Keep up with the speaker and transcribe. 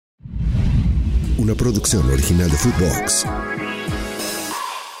una producción original de Footbox.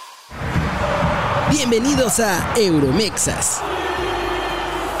 Bienvenidos a Euromexas,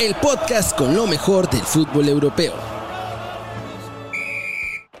 el podcast con lo mejor del fútbol europeo.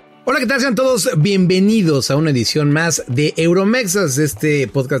 Hola, ¿qué tal? Sean todos bienvenidos a una edición más de Euromexas, este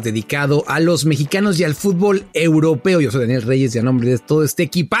podcast dedicado a los mexicanos y al fútbol europeo. Yo soy Daniel Reyes y a nombre de todo este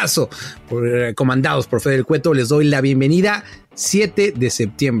equipazo, comandados por Fede del Cueto, les doy la bienvenida. 7 de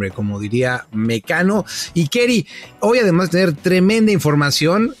septiembre, como diría Mecano. Y Keri, hoy además de tener tremenda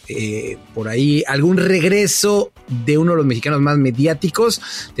información, por ahí algún regreso de uno de los mexicanos más mediáticos,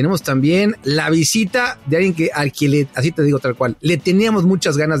 tenemos también la visita de alguien al que así te digo tal cual, le teníamos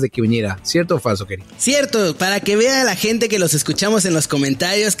muchas ganas de que viniera. ¿Cierto o falso, Keri? Cierto, para que vea la gente que los escuchamos en los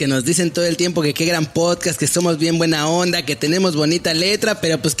comentarios, que nos dicen todo el tiempo que qué gran podcast, que somos bien buena onda, que tenemos bonita letra,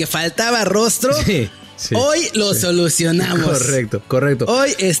 pero pues que faltaba rostro. Sí. Sí, hoy lo solucionamos. Correcto. Hoy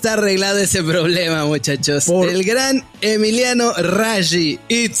está arreglado ese problema, muchachos. El gran Emiliano Raggi.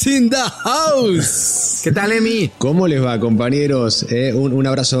 It's in the house. ¿Qué tal, Emi? ¿Cómo les va, compañeros? Un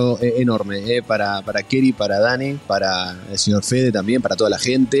abrazo enorme para Keri, para Dani, para el señor Fede también, para toda la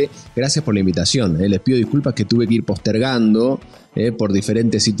gente. Gracias por la invitación. Les pido disculpas que tuve que ir postergando por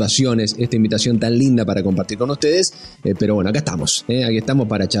diferentes situaciones esta invitación tan linda para compartir con ustedes, pero bueno, acá estamos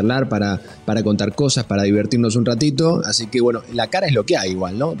para charlar, para contar cosas, para divertirnos un ratito, así que bueno, la cara es lo que hay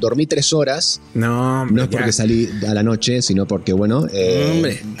igual, ¿no? Dormí 3 horas, no es porque salí a la noche, sino porque bueno...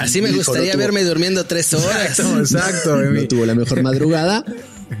 hombre, así me gustaría verme durmiendo 3 horas. Exacto. No tuvo la mejor madrugada.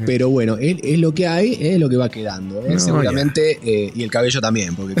 Pero bueno, es lo que hay, es lo que va quedando, seguramente, y el cabello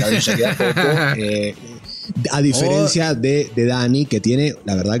también, porque el cabello ya queda poco. A diferencia de Dani, que tiene,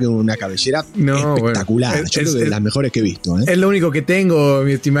 la verdad, que una cabellera espectacular. Bueno, yo creo que de las mejores que he visto. Es lo único que tengo,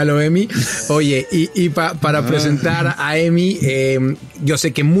 mi estimado Emi. Oye, para presentar a Emi, yo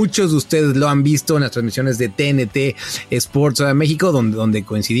sé que muchos de ustedes lo han visto en las transmisiones de TNT Sports de México, donde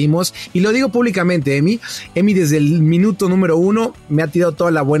coincidimos. Y lo digo públicamente, Emi. Emi desde el minuto número 1 me ha tirado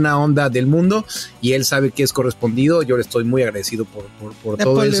toda la buena onda del mundo y él sabe que es correspondido. Yo le estoy muy agradecido por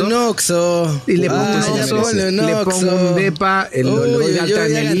todo eso. Y le pongo un depa, lo doy de alta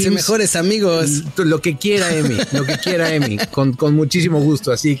en el IMSS, mejores amigos. Lo que quiera Emi, con muchísimo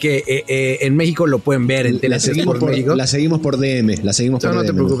gusto. Así que en México lo pueden ver en TNT por México. La seguimos por DM, No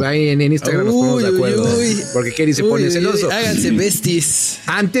te preocupes, ahí en Instagram nos ponemos de acuerdo. Porque Keri se pone celoso. Háganse besties.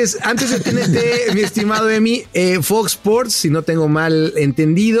 Antes de TNT, mi estimado Emi, Fox Sports, si no tengo mal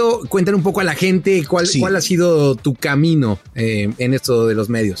entendido, cuéntale un poco a la gente cuál ha sido tu camino en esto de los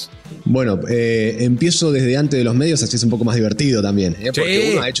medios. Bueno, empiezo desde antes de los medios, así es un poco más divertido también,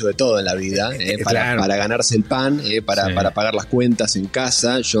 porque uno ha hecho de todo en la vida, para ganarse el pan, para pagar las cuentas en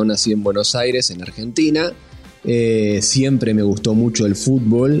casa. Yo nací en Buenos Aires, en Argentina. Siempre me gustó mucho el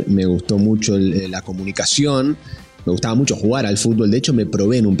fútbol, me gustó mucho la comunicación, me gustaba mucho jugar al fútbol. De hecho, me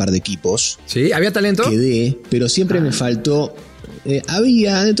probé en un par de equipos. ¿Sí? ¿Había talento? Quedé, pero siempre me faltó.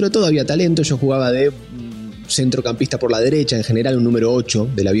 Dentro de todo había talento. Yo jugaba de centrocampista por la derecha, en general un número 8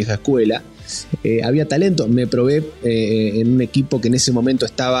 de la vieja escuela. Había talento, me probé en un equipo que en ese momento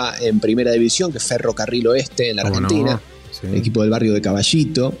estaba en primera división, que es Ferrocarril Oeste en la Argentina, equipo del barrio de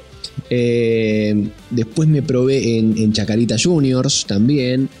Caballito. Después me probé en Chacarita Juniors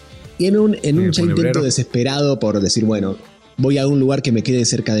también, y en un intento desesperado por decir, bueno, voy a un lugar que me quede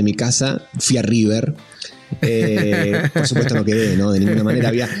cerca de mi casa, fui a River. Por supuesto no quedé, ¿no? De ninguna manera.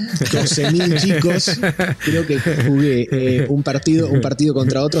 Había 12.000 chicos. Creo que jugué un partido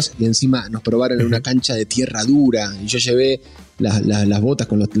contra otros, y encima nos probaron en una cancha de tierra dura, y yo llevé las botas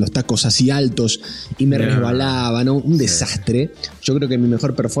con los tacos así altos y me resbalaba, ¿no? Un desastre. Yo creo que mi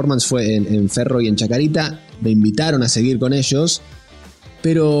mejor performance fue en Ferro y en Chacarita. Me invitaron a seguir con ellos,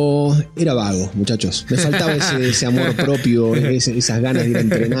 pero era vago, muchachos. Me faltaba ese amor propio, esas ganas de ir a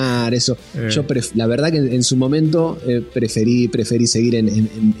entrenar, eso. Yo la verdad que en su momento preferí seguir en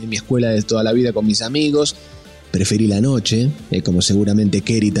mi escuela de toda la vida con mis amigos. Preferí la noche, como seguramente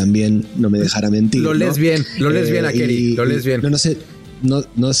Keri también no me dejará mentir. Lo lees bien a Keri, lo lees bien. No sé.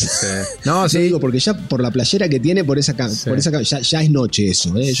 No sí. Digo, porque ya por la playera que tiene, por esa ya es noche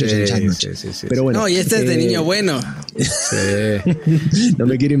eso, ya es noche. Sí. Pero bueno, y este es de niño bueno. No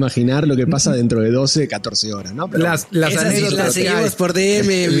me quiero imaginar lo que pasa dentro de 12, 14 horas, ¿no? Pero las anécdotas las seguimos por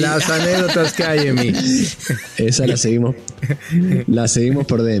DM. Las anécdotas que hay en mí. Esa la seguimos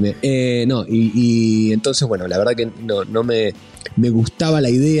por DM. Y entonces, bueno, la verdad que no me gustaba la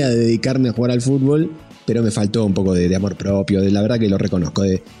idea de dedicarme a jugar al fútbol. pero me faltó un poco de amor propio, la verdad que lo reconozco,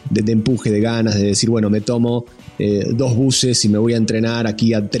 de empuje, de ganas, de decir, bueno, me tomo 2 buses y me voy a entrenar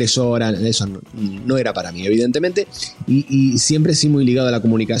aquí a 3 horas, eso no era para mí, evidentemente, y siempre sí muy ligado a la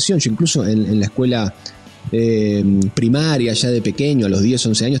comunicación. Yo incluso en la escuela primaria, ya de pequeño, a los 10,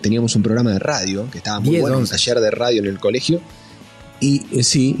 11 años, teníamos un programa de radio, que estaba muy bueno, un taller de radio en el colegio, y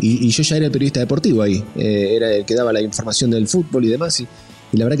yo ya era el periodista deportivo ahí, era el que daba la información del fútbol y demás, y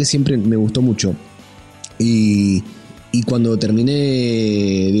la verdad que siempre me gustó mucho. Y cuando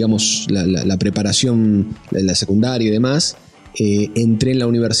terminé, digamos, la preparación, la secundaria y demás, entré en la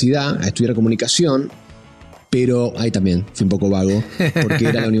universidad a estudiar comunicación, pero ahí también fui un poco vago, porque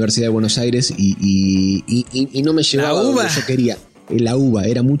era la Universidad de Buenos Aires y no me llevaba donde yo quería. La UBA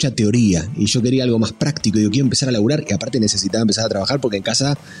era mucha teoría y yo quería algo más práctico. Y yo quiero empezar a laburar, y aparte necesitaba empezar a trabajar porque en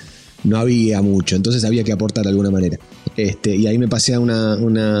casa no había mucho, entonces había que aportar de alguna manera. Y ahí me pasé a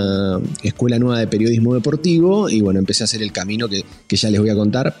una escuela nueva de periodismo deportivo y bueno, empecé a hacer el camino que ya les voy a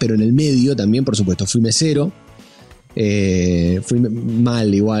contar, pero en el medio también, por supuesto, fui mesero. Fui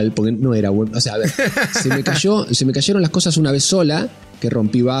mal igual, porque no era bueno. O sea, a ver, se me cayeron las cosas una vez sola, que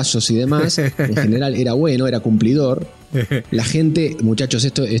rompí vasos y demás. En general era bueno, era cumplidor. La gente, muchachos,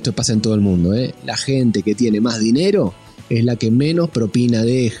 esto pasa en todo el mundo, la gente que tiene más dinero es la que menos propina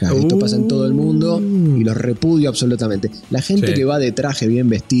deja. Esto pasa en todo el mundo y los repudio absolutamente. La gente que va de traje bien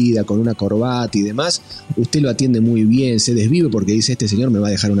vestida, con una corbata y demás, usted lo atiende muy bien, se desvive porque dice, este señor me va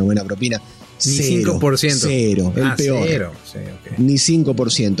a dejar una buena propina. Ni 5%. Cero, el peor. Cero. Sí, okay. Ni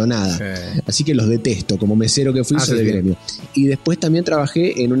 5%, nada. Sí. Así que los detesto. Como mesero que fui, soy del gremio. Y después también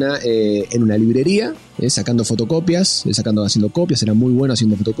trabajé en una librería, sacando fotocopias, haciendo copias. Era muy bueno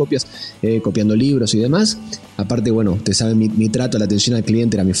haciendo fotocopias, copiando libros y demás. Aparte, bueno, ustedes saben, mi trato, la atención al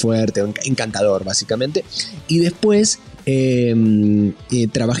cliente era muy fuerte, encantador, básicamente. Y después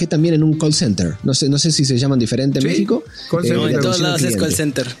trabajé también en un call center. No sé si se llaman diferente en México. Call center. No, en todos lados es call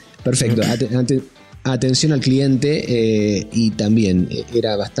center. Perfecto, atención al cliente, y también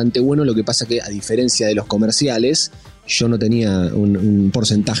era bastante bueno. Lo que pasa que, a diferencia de los comerciales, yo no tenía un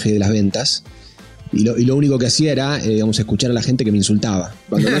porcentaje de las ventas, y lo único que hacía era, digamos, escuchar a la gente que me insultaba,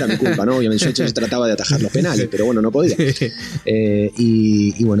 cuando no era mi culpa, ¿no? Obviamente yo trataba de atajar los penales, pero bueno, no podía.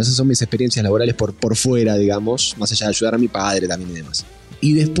 Y bueno, esas son mis experiencias laborales por fuera, digamos, más allá de ayudar a mi padre también y demás.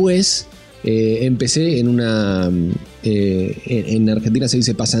 Y después empecé en en Argentina se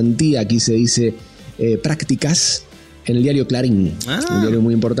dice pasantía, aquí se dice prácticas, en el diario Clarín, un diario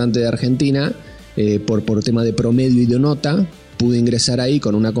muy importante de Argentina. Por tema de promedio y de nota pude ingresar ahí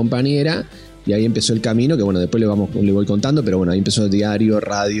con una compañera, y ahí empezó el camino, que bueno, después le voy contando, pero bueno, ahí empezó el diario,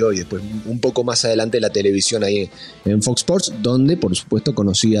 radio, y después un poco más adelante la televisión ahí en Fox Sports, donde por supuesto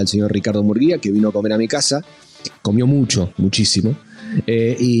conocí al señor Ricardo Murguía, que vino a comer a mi casa, comió muchísimo.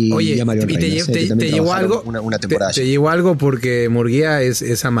 Oye, y a Mario Reyes, ¿te llevó algo? Una temporada. Te llevó algo porque Murguía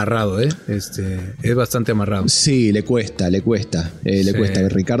es amarrado, es bastante amarrado. Sí, le cuesta a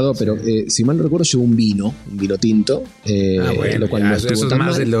Ricardo, pero si mal no recuerdo llevó un vino tinto, bueno, lo cual no estuvo tan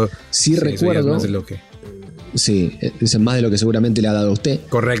mal. Sí recuerdo. Sí, es más de lo que seguramente le ha dado a usted.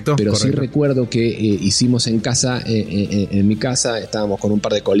 Correcto. Pero sí recuerdo que hicimos en casa, en mi casa, estábamos con un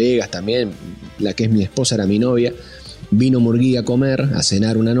par de colegas también, la que es mi esposa era mi novia. Vino Murguía a comer, a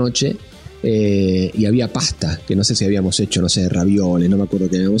cenar una noche, y había pasta, que no sé si habíamos hecho, ravioles, no me acuerdo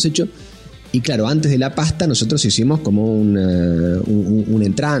qué habíamos hecho. Y claro, antes de la pasta nosotros hicimos como un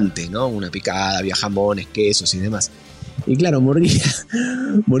entrante, ¿no? Una picada, había jamones, quesos y demás. Y claro,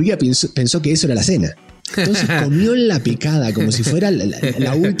 Murguía pensó que eso era la cena. Entonces comió la picada como si fuera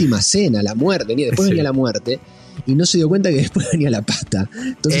la última cena, la muerte. Después venía la muerte. Y no se dio cuenta que después venía la pasta.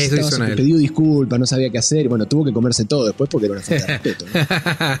 Entonces pidió disculpas, no sabía qué hacer. Y bueno, tuvo que comerse todo después porque era una falta de respeto, ¿no?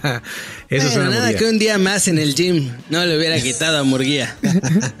 Eso suena nada que un día más en el gym no le hubiera quitado a Murguía.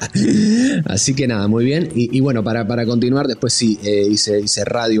 Así que nada, muy bien. Y bueno, para continuar, después sí, hice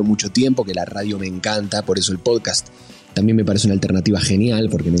radio mucho tiempo, que la radio me encanta, por eso el podcast también me parece una alternativa genial,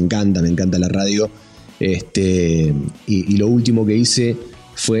 porque me encanta la radio. Y lo último que hice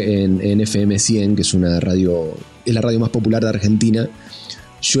fue en FM 100, que es la radio más popular de Argentina.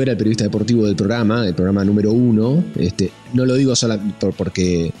 Yo era el periodista deportivo del programa, el programa número 1. No lo digo solo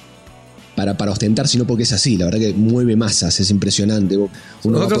porque para ostentar, sino porque es así. La verdad que mueve masas, es impresionante.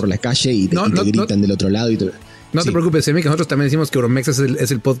 Uno va por la calle y te gritan del otro lado. No te preocupes, Emi, que nosotros también decimos que Euromexas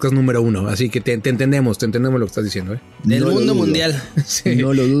es el podcast número 1, así que te entendemos lo que estás diciendo. Del mundo mundial. Sí.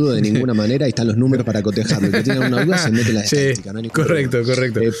 No lo dudo de ninguna manera, ahí están los números para cotejarlo. El que tenga una duda se mete en la estadística. No correcto.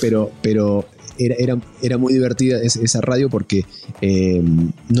 Pero era muy divertida esa radio porque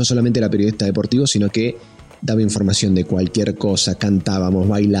no solamente era periodista deportivo, sino que daba información de cualquier cosa, cantábamos,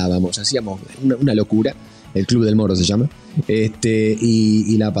 bailábamos, hacíamos una locura. El Club del Moro se llama,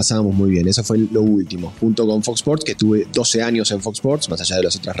 y la pasábamos muy bien. Eso fue lo último, junto con Fox Sports, que tuve 12 años en Fox Sports, más allá de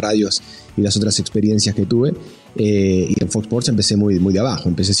las otras radios y las otras experiencias que tuve. Y en Fox Sports empecé muy de abajo,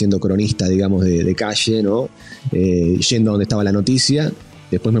 empecé siendo cronista, digamos, de calle, ¿no? Yendo a donde estaba la noticia.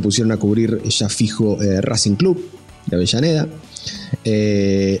 Después me pusieron a cubrir ya fijo Racing Club de Avellaneda.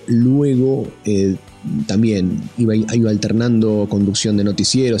 Luego también iba alternando conducción de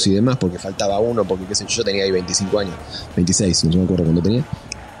noticieros y demás, porque faltaba uno, porque qué sé yo, tenía ahí 25 años, 26, no me acuerdo cuándo tenía.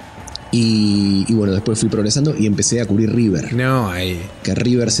 Y bueno, después fui progresando y empecé a cubrir River. Que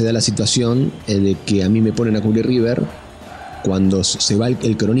River se da la situación de que a mí me ponen a cubrir River cuando se va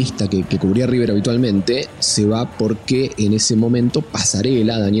el cronista que cubría River habitualmente, se va porque en ese momento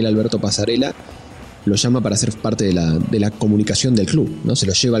Daniel Alberto Pasarela, lo llama para ser parte de la comunicación del club, ¿no? Se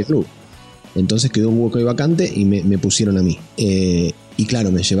lo lleva al club. Entonces quedó un hueco ahí vacante y me pusieron a mí. Y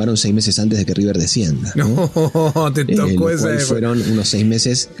claro, me llevaron 6 meses antes de que River descienda, ¿no? Te tocó esa. Fueron unos 6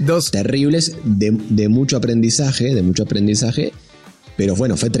 meses terribles de mucho aprendizaje, pero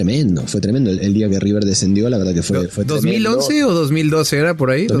bueno, fue tremendo. El día que River descendió, la verdad que fue tremendo. ¿2011 o 2012 era por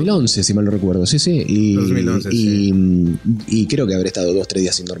ahí? 2011, si mal no recuerdo, sí. 2011, y creo que habré estado 2-3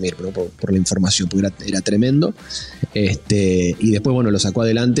 días sin dormir, ¿no? por la información, porque era tremendo. Y después, bueno, lo sacó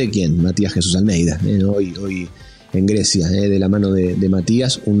adelante, ¿quién? Matías Jesús Almeida, ¿no? Hoy en Grecia, de la mano de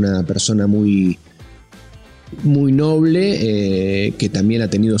Matías, una persona muy noble, que también ha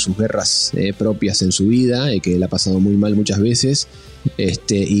tenido sus guerras propias en su vida, que la ha pasado muy mal muchas veces,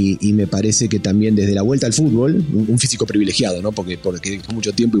 y me parece que también desde la vuelta al fútbol, un físico privilegiado, ¿no? porque dejó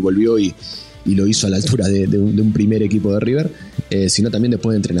mucho tiempo y volvió y lo hizo a la altura de un primer equipo de River, sino también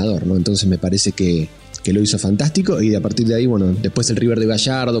después de entrenador, ¿no? Entonces me parece que lo hizo fantástico, y a partir de ahí, bueno, después el River de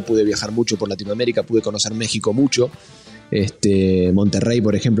Gallardo, pude viajar mucho por Latinoamérica, pude conocer México mucho. Monterrey,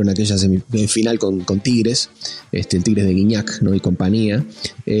 por ejemplo, en aquella semifinal con Tigres, el Tigres de Guiñac, ¿no? Y compañía,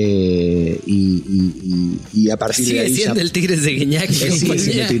 y a partir de ahí sigue siendo el Tigres de Guiñac. Sigue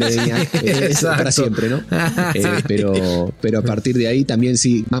siendo el Tigres de Guiñac, para siempre, ¿no? Pero a partir de ahí también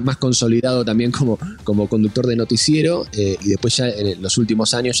sí, más consolidado también como conductor de noticiero, y después ya en los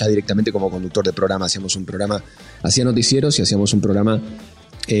últimos años ya directamente como conductor de programa. Hacía noticieros y hacíamos un programa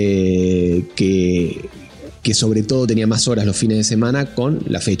que sobre todo tenía más horas los fines de semana con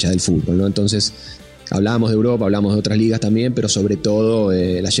la fecha del fútbol, ¿no? Entonces hablábamos de Europa, hablábamos de otras ligas también, pero sobre todo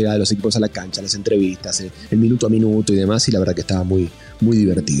la llegada de los equipos a la cancha, las entrevistas, el minuto a minuto y demás, y la verdad que estaba muy, muy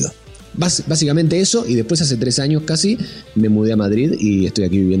divertido. Básicamente eso, y después hace 3 años casi me mudé a Madrid y estoy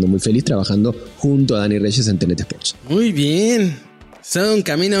aquí viviendo muy feliz, trabajando junto a Dani Reyes en TNT Sports. Muy bien, es un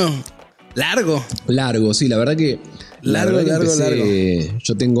camino largo. Largo, sí, la verdad que largo.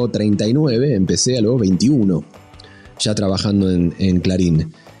 Yo tengo 39, empecé a los 21, ya trabajando en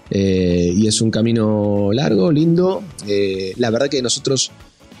Clarín. Y es un camino largo, lindo. La verdad que nosotros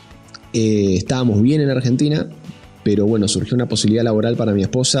estábamos bien en Argentina, pero bueno, surgió una posibilidad laboral para mi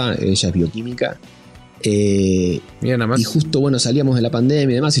esposa, ella es bioquímica. Mira, nada más. Y justo, bueno, salíamos de la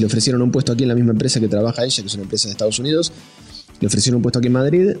pandemia y demás, y le ofrecieron un puesto aquí en la misma empresa que trabaja ella, que es una empresa de Estados Unidos. Le ofrecieron un puesto aquí en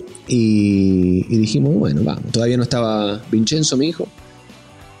Madrid y dijimos, bueno, vamos. Todavía no estaba Vincenzo, mi hijo.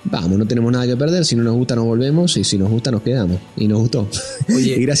 Vamos, no tenemos nada que perder. Si no nos gusta, nos volvemos. Y si nos gusta, nos quedamos. Y nos gustó.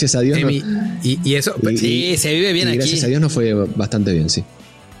 Oye, y gracias a Dios. Y eso. Sí, se vive bien aquí. Gracias a Dios nos fue bastante bien, sí.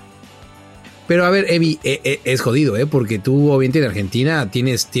 Pero a ver, Evi, es jodido, porque tú obviamente en Argentina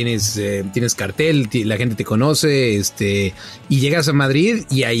tienes cartel, la gente te conoce, y llegas a Madrid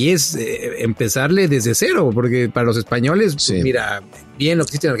y ahí es empezarle desde cero, porque para los españoles, sí. Mira, bien lo que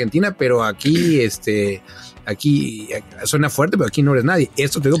hiciste en Argentina, pero aquí, aquí suena fuerte, pero aquí no eres nadie.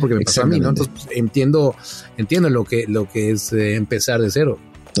 Esto te digo porque me pasó a mí, ¿no? Entonces pues, entiendo lo que es empezar de cero.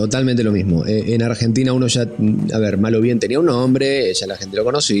 Totalmente lo mismo. En Argentina uno ya, a ver, mal o bien tenía un nombre, ya la gente lo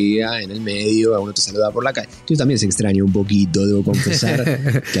conocía, en el medio, a uno te saludaba por la calle. Yo también se extraño un poquito, debo confesar,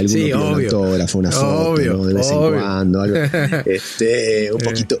 que alguno pide un autógrafo, una foto, ¿no? De vez en cuando, algo,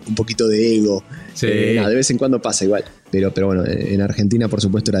 un poquito de ego. Sí. De vez en cuando pasa igual. Pero bueno, en Argentina por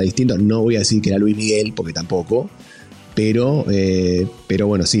supuesto era distinto. No voy a decir que era Luis Miguel, porque tampoco. Pero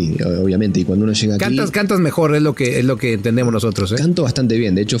bueno, sí, obviamente. Y cuando uno llega aquí... Cantas mejor, es lo que entendemos nosotros, ¿eh? Canto bastante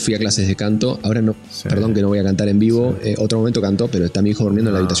bien. De hecho, fui a clases de canto. Ahora no, sí. Perdón que no voy a cantar en vivo. Sí. Otro momento canto, pero está mi hijo durmiendo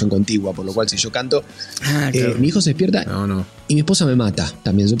en la habitación contigua. Por lo cual, si yo canto, claro. Mi hijo se despierta y mi esposa me mata.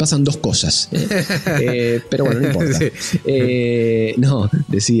 También se pasan 2 cosas. Pero bueno, no importa. Sí. No,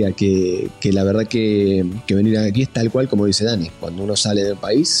 decía que la verdad que venir aquí es tal cual como dice Dani. Cuando uno sale del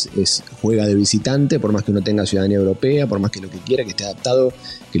país, juega de visitante, por más que uno tenga ciudadanía europea memoria, por más que lo que quiera, que esté adaptado,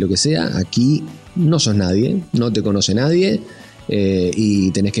 que lo que sea. Aquí no sos nadie, no te conoce nadie,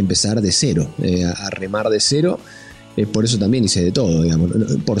 y tenés que empezar de cero, a remar de cero. Por eso también hice de todo, digamos.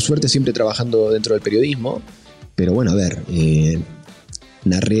 Por suerte siempre trabajando dentro del periodismo, pero bueno, a ver,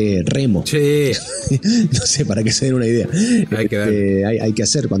 narré remo. Sí. No sé, para que se den una idea. Hay que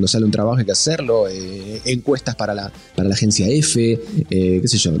hacer, cuando sale un trabajo hay que hacerlo. Encuestas para la agencia F, qué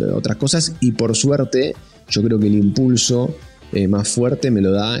sé yo, otras cosas. Y por suerte, yo creo que el impulso más fuerte me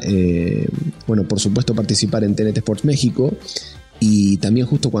lo da, bueno, por supuesto participar en TNT Sports México. Y también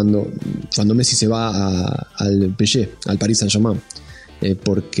justo cuando Messi se va al PSG, al Paris Saint-Germain,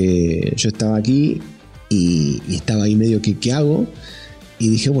 porque yo estaba aquí y estaba ahí medio que ¿qué hago? Y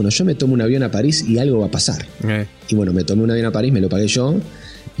dije, bueno, yo me tomo un avión a París y algo va a pasar. Y bueno, me tomé un avión a París, me lo pagué yo,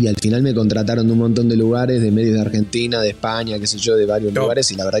 y al final me contrataron de un montón de lugares, de medios de Argentina, de España, qué sé yo, de varios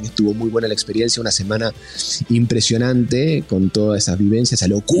lugares, y la verdad que estuvo muy buena la experiencia, una semana impresionante con todas esas vivencias, esa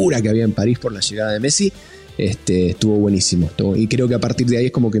locura que había en París por la llegada de Messi. Estuvo buenísimo, y creo que a partir de ahí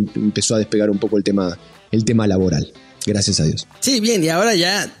es como que empezó a despegar un poco el tema laboral, gracias a Dios. Sí, bien, y ahora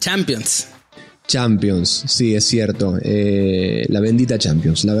ya Champions, sí, es cierto, la bendita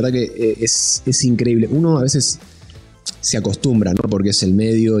Champions, la verdad que es increíble. Uno a veces se acostumbra, ¿no? Porque es el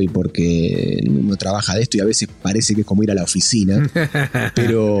medio y porque uno trabaja de esto, y a veces parece que es como ir a la oficina,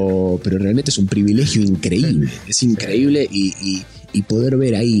 pero realmente es un privilegio increíble, es increíble, y poder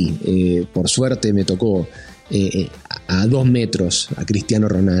ver ahí, por suerte me tocó a 2 metros a Cristiano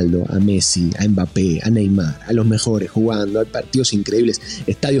Ronaldo, a Messi, a Mbappé, a Neymar, a los mejores jugando, hay partidos increíbles,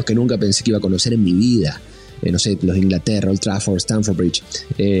 estadios que nunca pensé que iba a conocer en mi vida. No sé, los de Inglaterra, Old Trafford, Stamford Bridge,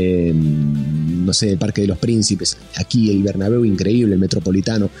 no sé, el Parque de los Príncipes, aquí el Bernabéu increíble, el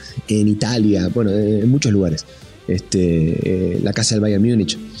Metropolitano, en Italia, bueno, en muchos lugares, la casa del Bayern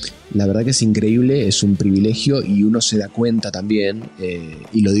Múnich. La verdad que es increíble, es un privilegio, y uno se da cuenta también,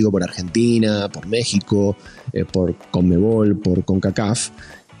 y lo digo por Argentina, por México, por Conmebol, por CONCACAF,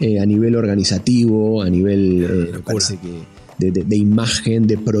 a nivel organizativo, a nivel, me parece que de imagen,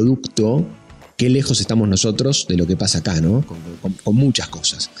 de producto, qué lejos estamos nosotros de lo que pasa acá, ¿no? Con muchas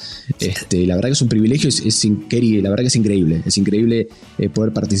cosas. La verdad que es un privilegio, es increíble, la verdad que es increíble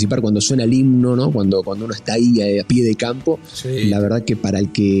poder participar cuando suena el himno, ¿no? Cuando uno está ahí a pie de campo. Sí. La verdad que para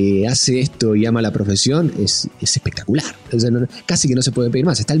el que hace esto y ama la profesión es espectacular. O sea, casi que no se puede pedir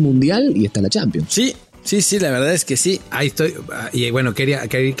más. Está el Mundial y está la Champions. Sí. Sí, la verdad es que sí. Ahí estoy. Y bueno, quería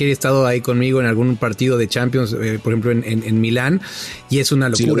estado ahí conmigo en algún partido de Champions, por ejemplo en Milán, y es una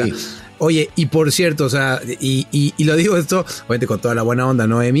locura. Sí, oye, y por cierto, o sea, y lo digo esto, obviamente con toda la buena onda,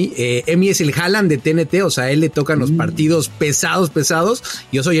 ¿no, Emi? Emi es el Haaland de TNT, o sea, a él le tocan los partidos pesados.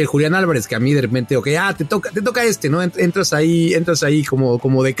 Yo soy el Julián Álvarez, que a mí de repente, te toca ¿no? Entras ahí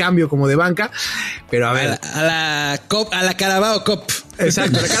como de cambio, como de banca, pero a ver. A la Carabao Cup.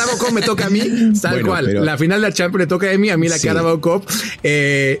 Exacto, la Carabao Cup me toca a mí, tal cual. Pero la final de la Champions le toca a mí la Carabao Cup.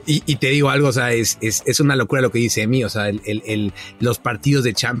 Y te digo algo, o sea, es una locura lo que dice Emi, o sea, los partidos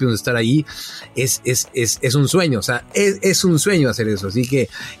de Champions, estar ahí, es un sueño, o sea, es un sueño hacer eso, así que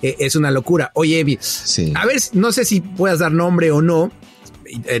es una locura. Oye, Emi, a ver, no sé si puedas dar nombre o no,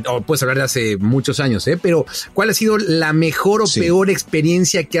 o puedes hablar de hace muchos años, pero ¿cuál ha sido la mejor o peor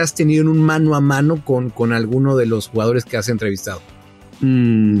experiencia que has tenido en un mano a mano con alguno de los jugadores que has entrevistado? Qué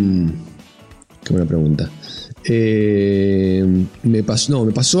buena pregunta. Me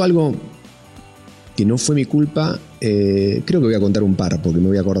pasó algo que no fue mi culpa. Creo que voy a contar un par porque me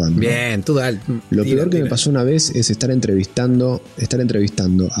voy acordando. Bien, tú dale. Lo peor que me pasó una vez es estar entrevistando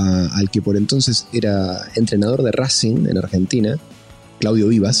al que por entonces era entrenador de Racing en Argentina, Claudio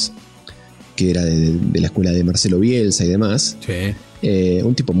Vivas, que era de la escuela de Marcelo Bielsa y demás. Sí.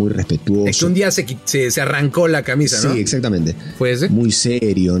 Un tipo muy respetuoso. Es que un día se arrancó la camisa, ¿no? Sí, exactamente. ¿Fue ese? Muy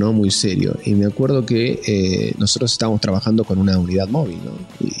serio, ¿no? Muy serio. Y me acuerdo que nosotros estábamos trabajando con una unidad móvil, ¿no?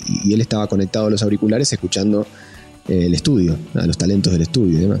 Y él estaba conectado a los auriculares escuchando el estudio, a los talentos del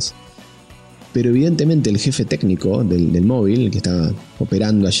estudio y demás. Pero evidentemente el jefe técnico del móvil, el que estaba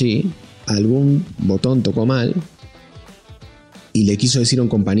operando allí, algún botón tocó mal y le quiso decir a un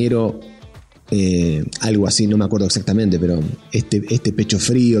compañero algo así, no me acuerdo exactamente, pero este pecho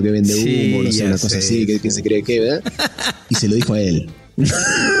frío que vende humo, no sé, una cosa así, que se cree que, ¿verdad? Y se lo dijo a él.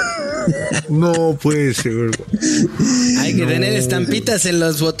 No puede ser. Hay que tener estampitas en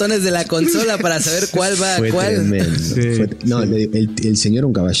los botones de la consola para saber cuál va a cuál. Tremendo. El señor,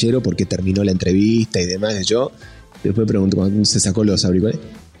 un caballero, porque terminó la entrevista y demás. Yo después pregunto, cuando se sacó los auriculares,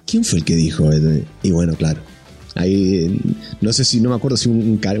 ¿quién fue el que dijo? Y bueno, claro, ahí no me acuerdo si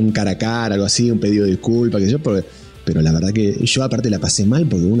un cara a cara, algo así, un pedido de disculpa, que yo, pero pero la verdad que yo aparte la pasé mal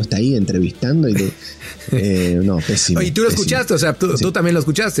porque uno está ahí entrevistando y no, pésimo. ¿Y tú lo escuchaste? O sea, tú también lo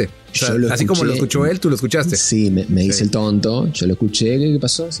escuchaste. O sea, así escuché, como lo escuchó él, tú lo escuchaste. Sí, me hice el tonto, yo lo escuché, ¿qué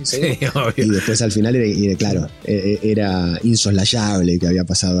pasó? Sí, obvio. Y después al final era insoslayable que había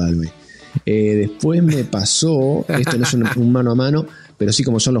pasado algo. Después me pasó, esto no es un mano a mano, pero sí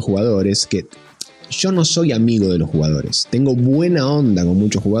como son los jugadores, que yo no soy amigo de los jugadores. Tengo buena onda con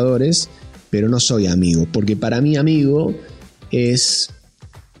muchos jugadores, pero no soy amigo. Porque para mí amigo es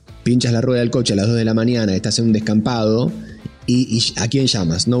pinchas la rueda del coche a las 2 de la mañana, estás en un descampado y ¿a quién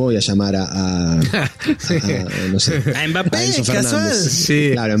llamas? No voy a llamar no sé, a Mbappé, casual. Sí,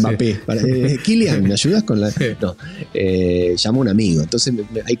 claro, Mbappé. Kylian, ¿me ayudas con la...? No, llamo a un amigo. Entonces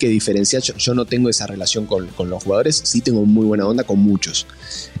hay que diferenciar. Yo no tengo esa relación con los jugadores. Sí tengo muy buena onda con muchos.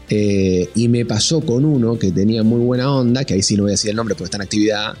 Y me pasó con uno que tenía muy buena onda, que ahí sí no voy a decir el nombre porque está en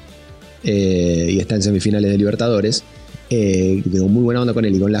actividad y está en semifinales de Libertadores. Tengo muy buena onda con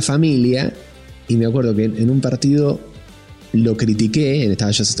él y con la familia. Y me acuerdo que en un partido lo critiqué, yo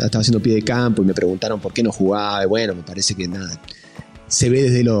estaba haciendo pie de campo y me preguntaron por qué no jugaba. Y bueno, me parece que nada, se ve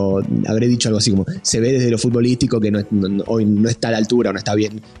desde habré dicho algo así como, se ve desde lo futbolístico que hoy no está a la altura o no está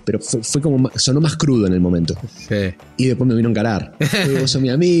bien, pero fue como, sonó más crudo en el momento. Sí. Y después me vino a encarar. Vos sos mi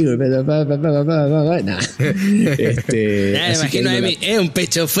amigo. Nah. Me imagino a Emi, un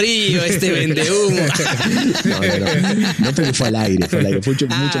pecho frío, vende humo. No porque fue al aire, fue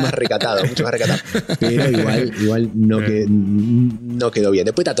mucho más recatado. Pero igual no quedó bien.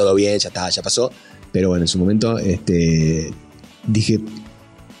 Después está todo bien, ya pasó. Pero bueno, en su momento, dije,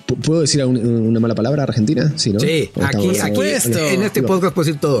 ¿puedo decir una mala palabra Argentina? Sí, ¿no? Sí, aquí en este podcast puedo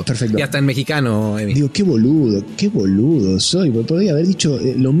decir todo. Perfecto. Y hasta en mexicano, Emi. Digo, qué boludo soy. Podría haber dicho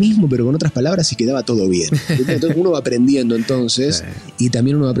lo mismo, pero con otras palabras y quedaba todo bien. Entonces uno va aprendiendo entonces, y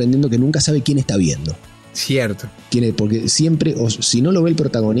también uno va aprendiendo que nunca sabe quién está viendo. Cierto. ¿Quién es? Porque siempre, o si no lo ve el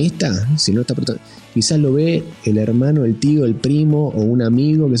protagonista, quizás lo ve el hermano, el tío, el primo o un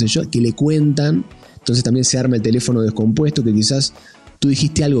amigo, qué sé yo, que le cuentan. Entonces también se arma el teléfono descompuesto, que quizás tú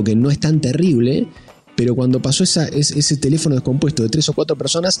dijiste algo que no es tan terrible, pero cuando pasó ese teléfono descompuesto de 3 o 4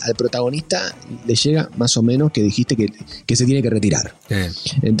 personas, al protagonista le llega más o menos que dijiste que se tiene que retirar.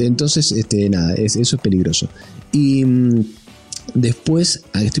 Entonces, eso es peligroso. Y después,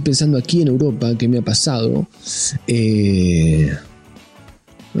 estoy pensando aquí en Europa, ¿qué me ha pasado?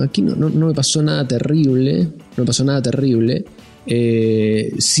 Aquí no me pasó nada terrible.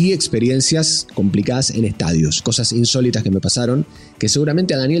 Sí, experiencias complicadas en estadios, cosas insólitas que me pasaron, que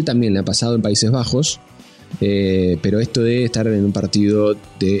seguramente a Daniel también le ha pasado en Países Bajos, pero esto de estar en un partido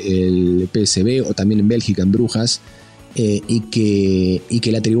del PSV o también en Bélgica, en Brujas, y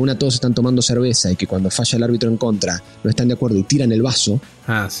que la tribuna todos están tomando cerveza y que cuando falla el árbitro en contra no están de acuerdo y tiran el vaso.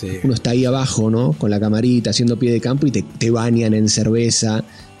 Sí. Uno está ahí abajo, ¿no? Con la camarita haciendo pie de campo y te bañan en cerveza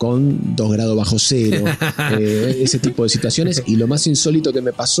con 2 grados bajo cero, ese tipo de situaciones. Y lo más insólito que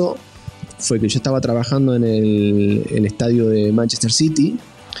me pasó fue que yo estaba trabajando en el estadio de Manchester City.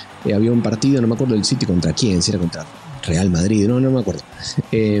 Había un partido, no me acuerdo del City contra quién, si era contra Real Madrid, no me acuerdo.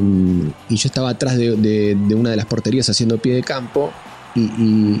 Y yo estaba atrás de una de las porterías haciendo pie de campo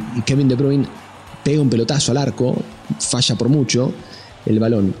y Kevin De Bruyne pega un pelotazo al arco, falla por mucho, el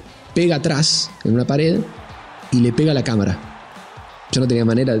balón pega atrás en una pared y le pega a la cámara. Yo no tenía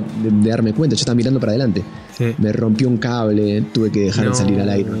manera de darme cuenta, yo estaba mirando para adelante. Sí. Me rompió un cable, tuve que dejar salir al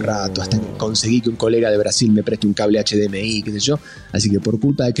aire un rato, hasta que conseguí que un colega de Brasil me preste un cable HDMI, qué sé yo. Así que por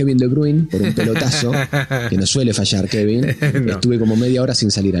culpa de Kevin De Bruyne, por un pelotazo, que no suele fallar Kevin, estuve como media hora sin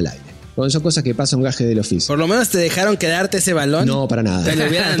salir al aire. Bueno, son cosas que pasan, un gaje del oficio. ¿Por lo menos te dejaron quedarte ese balón? No, para nada. Te lo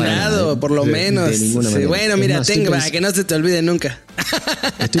hubieran dado, por lo menos. De ninguna manera. Bueno, mira, para que no se te olvide nunca.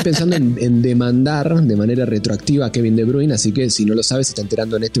 Estoy pensando en demandar de manera retroactiva a Kevin De Bruyne, así que si no lo sabes, se está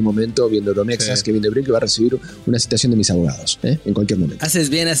enterando en este momento viendo Euromexas, Kevin De Bruyne, que va a recibir una citación de mis abogados, en cualquier momento. Haces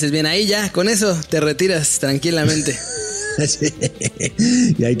bien. Ahí ya, con eso te retiras tranquilamente. Sí.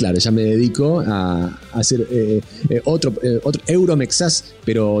 Y ahí, claro, ya me dedico a hacer otro Euromexas,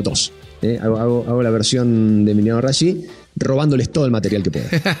 pero 2. Hago la versión de Emiliano Raggi, robándoles todo el material que pueda.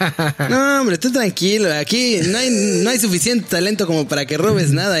 No, hombre, tú tranquilo. Aquí no hay suficiente talento como para que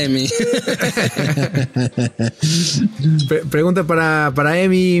robes nada, Emi. Pregunta para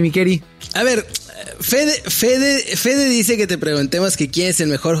Emi, mi Keri. A ver, Fede dice que te preguntemos que quién es el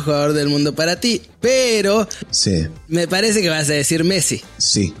mejor jugador del mundo para ti, pero sí, me parece que vas a decir Messi.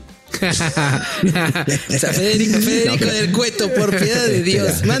 Sí. O sea, Federico del Cueto, por piedad de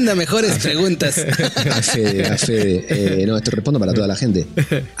Dios, manda mejores preguntas. A Fede. No, esto respondo para toda la gente.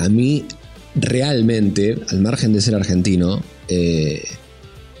 A mí, realmente, al margen de ser argentino,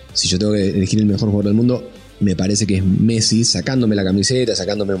 si yo tengo que elegir el mejor jugador del mundo, me parece que es Messi sacándome la camiseta,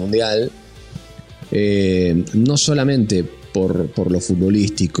 sacándome el Mundial. No solamente por lo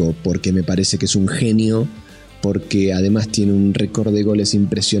futbolístico, porque me parece que es un genio, porque además tiene un récord de goles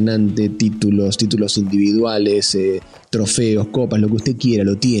impresionante, títulos individuales, trofeos, copas, lo que usted quiera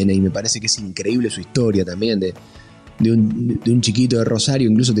lo tiene, y me parece que es increíble su historia también de un chiquito de Rosario,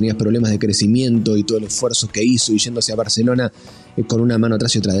 incluso tenías problemas de crecimiento y todo el esfuerzo que hizo y yéndose a Barcelona con una mano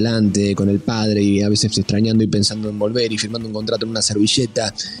atrás y otra adelante, con el padre y a veces extrañando y pensando en volver y firmando un contrato en una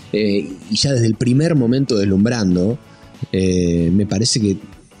servilleta, y ya desde el primer momento deslumbrando. Me parece que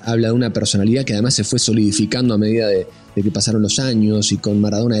habla de una personalidad que además se fue solidificando a medida de que pasaron los años, y con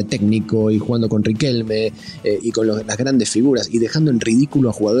Maradona de técnico y jugando con Riquelme, y con las grandes figuras, y dejando en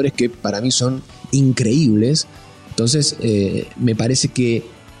ridículo a jugadores que para mí son increíbles. Entonces me parece que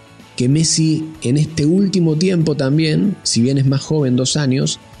Messi en este último tiempo también, si bien es más joven, 2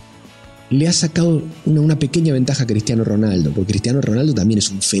 años, le ha sacado una pequeña ventaja a Cristiano Ronaldo, porque Cristiano Ronaldo también es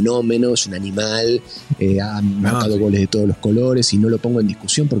un fenómeno, es un animal, ha marcado goles de todos los colores, y no lo pongo en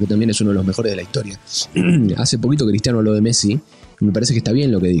discusión porque también es uno de los mejores de la historia. Hace poquito Cristiano habló de Messi, y me parece que está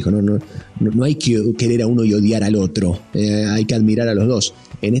bien lo que dijo, no hay que querer a uno y odiar al otro, hay que admirar a los dos.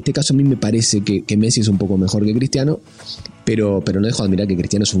 En este caso a mí me parece que Messi es un poco mejor que Cristiano, pero no dejo de admirar que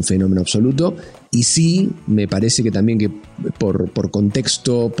Cristiano es un fenómeno absoluto, y sí me parece que también que por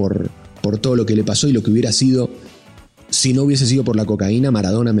contexto, por todo lo que le pasó y lo que hubiera sido si no hubiese sido por la cocaína,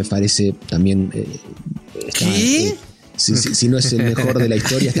 Maradona me parece también... ¿Qué? Si no es el mejor de la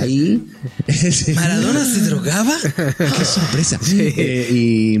historia, está ahí. ¿Maradona se drogaba? ¡Qué sorpresa!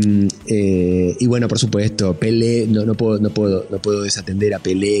 Sí. Y bueno, por supuesto, Pelé, no puedo desatender a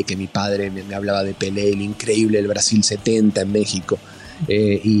Pelé, que mi padre me hablaba de Pelé, el increíble del Brasil 70 en México,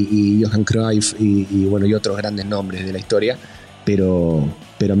 y Johan Cruyff, y otros grandes nombres de la historia, pero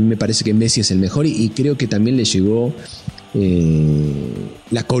a mí me parece que Messi es el mejor, y creo que también le llegó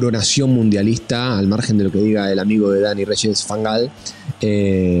la coronación mundialista, al margen de lo que diga el amigo de Dani Reyes, Fangal,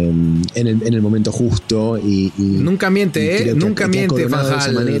 en el momento justo, y nunca miente, nunca miente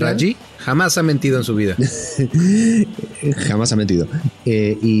Fangal Raggi, jamás ha mentido en su vida. Jamás ha mentido.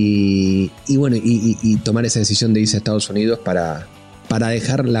 Y tomar esa decisión de irse a Estados Unidos para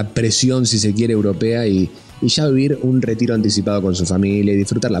dejar la presión, si se quiere, europea, y ya vivir un retiro anticipado con su familia y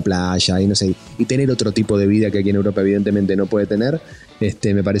disfrutar la playa y no sé, y tener otro tipo de vida que aquí en Europa evidentemente no puede tener.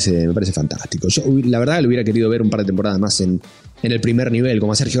 Me parece fantástico. Yo la verdad lo hubiera querido ver un par de temporadas más en el primer nivel,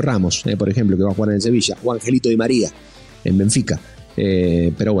 como a Sergio Ramos, por ejemplo, que va a jugar en el Sevilla, o Angelito Di María en Benfica.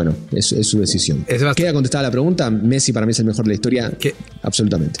 Pero bueno, es su decisión. ¿Queda contestada la pregunta? Messi para mí es el mejor de la historia.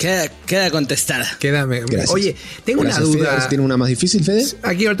 Absolutamente. Queda contestada. Oye, tengo una duda. Fede, ¿tiene una más difícil, Fede?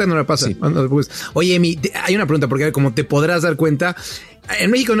 Aquí ahorita no la pasa. Sí. Oye, Emi, hay una pregunta, porque como te podrás dar cuenta,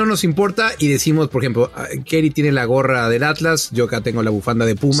 en México no nos importa y decimos, por ejemplo, Kerry tiene la gorra del Atlas, yo acá tengo la bufanda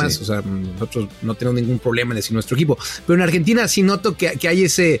de Pumas, sí. O sea, nosotros no tenemos ningún problema en decir nuestro equipo. Pero en Argentina sí noto que hay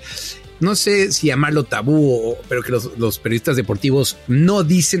ese... No sé si llamarlo tabú, pero que los periodistas deportivos no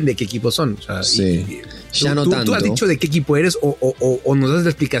dicen de qué equipo son. O sea, sí. Ya no tanto. ¿Tú has dicho de qué equipo eres o nos das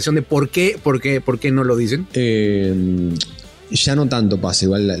la explicación de por qué no lo dicen? Ya no tanto pasa.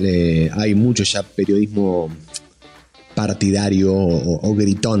 Igual hay mucho ya periodismo partidario o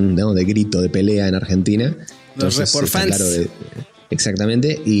gritón, ¿no? De grito, de pelea en Argentina. Los reportfans. Claro,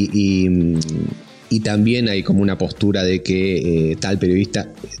 exactamente. Y también hay como una postura de que tal periodista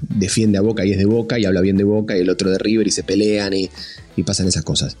defiende a Boca y es de Boca y habla bien de Boca, y el otro de River, y se pelean y pasan esas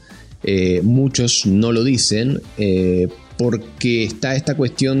cosas. Muchos no lo dicen porque está esta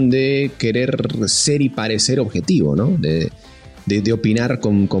cuestión de querer ser y parecer objetivo, ¿no? De opinar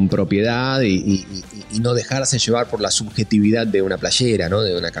con propiedad y no dejarse llevar por la subjetividad de una playera, ¿no?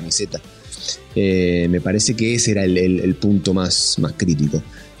 De una camiseta. Me parece que ese era el punto más crítico.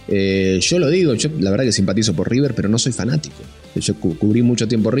 Yo lo digo, yo la verdad que simpatizo por River, pero no soy fanático. Yo cubrí mucho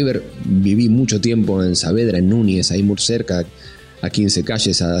tiempo River, viví mucho tiempo en Saavedra, en Núñez, ahí muy cerca, a 15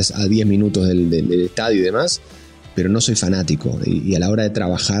 calles, a 10 minutos del estadio y demás, pero no soy fanático. Y a la hora de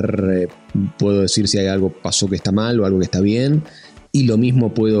trabajar puedo decir si hay algo pasó que está mal o algo que está bien, y lo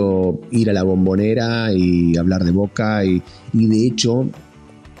mismo puedo ir a la Bombonera y hablar de Boca, y de hecho,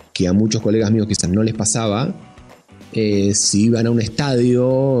 que a muchos colegas míos quizás no les pasaba, si iban a un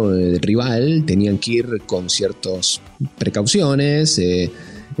estadio rival tenían que ir con ciertas precauciones,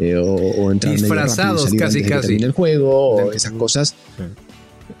 o entrar disfrazados medio rápido, casi en el juego, o esas cosas. Sí.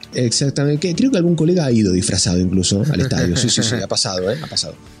 Exactamente. Creo que algún colega ha ido disfrazado incluso al estadio. Sí, ha pasado, ha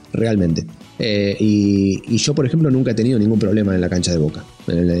pasado realmente. Y yo, por ejemplo, nunca he tenido ningún problema en la cancha de Boca,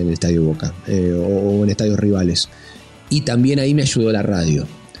 en el estadio de Boca, o en estadios rivales. Y también ahí me ayudó la radio,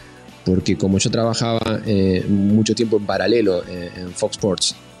 porque como yo trabajaba mucho tiempo en paralelo en Fox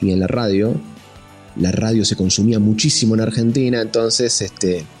Sports y en la radio se consumía muchísimo en Argentina, entonces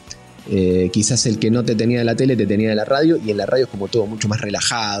quizás el que no te tenía de la tele te tenía de la radio, y en la radio es como todo mucho más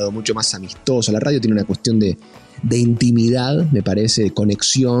relajado, mucho más amistoso. La radio tiene una cuestión de intimidad, me parece, de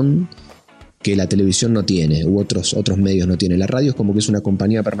conexión, que la televisión no tiene, u otros medios no tienen. La radio es como que es una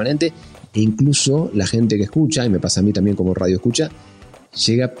compañía permanente, e incluso la gente que escucha, y me pasa a mí también como radio escucha,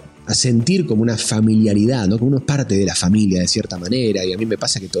 llega a sentir como una familiaridad, ¿no? Como uno es parte de la familia de cierta manera. Y a mí me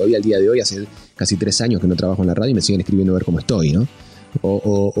pasa que todavía al día de hoy, hace casi 3 años que no trabajo en la radio, y me siguen escribiendo a ver cómo estoy, ¿no?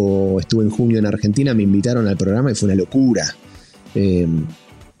 O estuve en junio en Argentina, me invitaron al programa y fue una locura.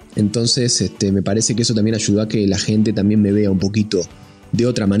 Entonces me parece que eso también ayudó a que la gente también me vea un poquito de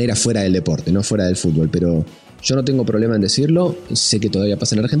otra manera fuera del deporte, no fuera del fútbol. Pero yo no tengo problema en decirlo, sé que todavía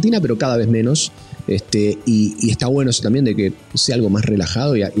pasa en Argentina, pero cada vez menos, y está bueno eso también, de que sea algo más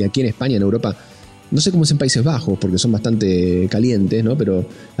relajado. Y aquí en España, en Europa, no sé cómo es en Países Bajos, porque son bastante calientes, ¿no? Pero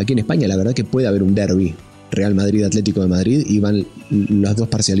aquí en España la verdad que puede haber un derbi, Real Madrid, Atlético de Madrid, y van las dos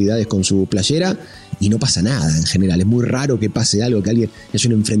parcialidades con su playera y no pasa nada en general. Es muy raro que pase algo, que haya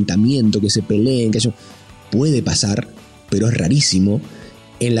un enfrentamiento, que se peleen, puede pasar, pero es rarísimo.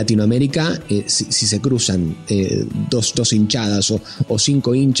 En Latinoamérica, si se cruzan dos hinchadas o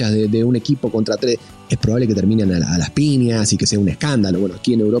 5 hinchas de un equipo contra 3, es probable que terminen a las piñas y que sea un escándalo. Bueno,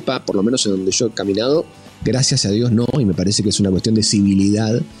 aquí en Europa, por lo menos en donde yo he caminado, gracias a Dios no, y me parece que es una cuestión de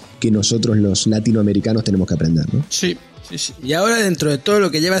civilidad que nosotros los latinoamericanos tenemos que aprender, ¿no? Sí. Y ahora, dentro de todo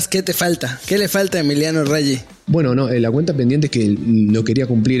lo que llevas, ¿qué te falta? ¿Qué le falta a Emiliano Raggi? Bueno, no, la cuenta pendiente es que lo quería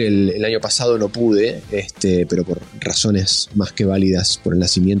cumplir el año pasado, no pude, pero por razones más que válidas, por el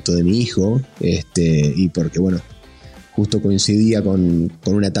nacimiento de mi hijo, y porque, bueno, justo coincidía con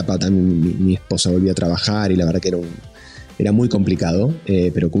una etapa también, mi esposa volvía a trabajar y la verdad que era muy complicado,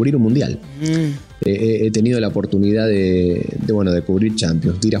 pero cubrir un mundial. He tenido la oportunidad de cubrir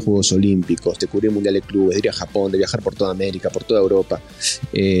Champions, de ir a Juegos Olímpicos, de cubrir Mundial de Clubes, de ir a Japón, de viajar por toda América, por toda Europa,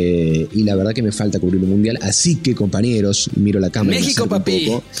 y la verdad que me falta cubrir un mundial. Así que, compañeros, miro la cámara, México, papi,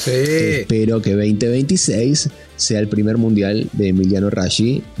 poco, espero que 2026 sea el primer mundial de Emiliano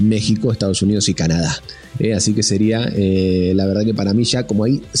Raggi, México, Estados Unidos y Canadá. Así que sería, la verdad que para mí ya como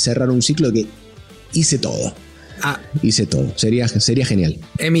ahí cerrar un ciclo que hice todo. Hice todo. Sería genial.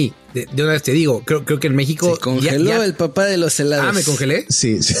 Emi, de una vez te digo, creo que en México... Se congeló el papá de los helados. ¿Me congelé?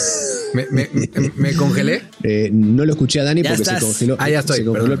 Sí. ¿Me congelé? No lo escuché a Dani porque se congeló. Ya estoy. Se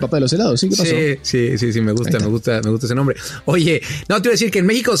congeló el papá de los helados. ¿Sí? ¿Qué pasó? Sí, me gusta ese nombre. Oye, no, te iba a decir que en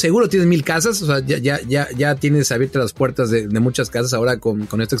México seguro tienes 1000 casas. O sea, ya tienes abiertas las puertas de muchas casas ahora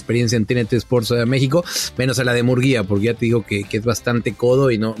con esta experiencia en TNT Sports de México, menos a la de Murguía, porque ya te digo que es bastante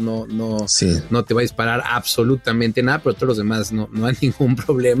codo y no te va a disparar absolutamente nada, pero todos los demás no hay ningún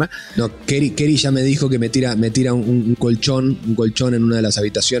problema. No, Kerry ya me dijo que me tira un colchón en una de las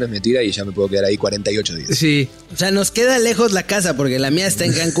habitaciones, me tira y ya me puedo quedar ahí 48 días. Sí. O sea, nos queda lejos la casa porque la mía está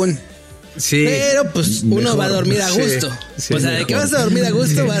en Cancún. Sí. Pero pues uno va a dormir a gusto. Sí, o sea, de que vas a dormir a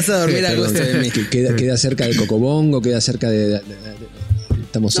gusto, vas a dormir a gusto de mí. Queda cerca de Cocobongo, queda cerca de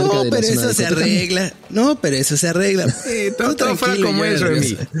estamos cerca de la zona de eso se arregla. No, pero eso se arregla. Todo fuera como eso de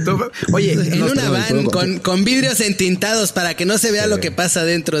mí. Oye, en una van con vidrios entintados para que no se vea lo que pasa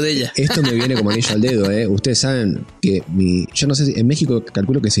dentro de ella. Esto me viene como anillo al dedo, Ustedes saben que yo no sé si en México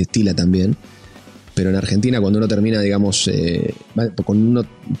calculo que se estila también, pero en Argentina cuando uno termina, digamos, cuando uno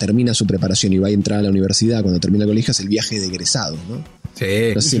termina su preparación y va a entrar a la universidad, cuando termina el colegio, es el viaje de egresado, ¿no? Sí.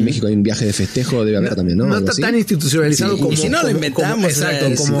 No sé si en México hay un viaje de festejo, debe haber también, ¿no? No está tan institucionalizado como... Y si no lo inventamos, exacto,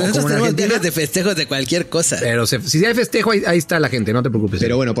 nosotros tenemos viajes de festejos de cualquier cosa. Pero si hay festejo, ahí está la gente, no te preocupes.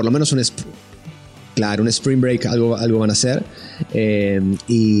 Pero bueno, por lo menos un spring break, algo van a hacer.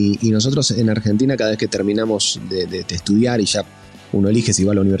 Y nosotros en Argentina, cada vez que terminamos de estudiar y ya uno elige si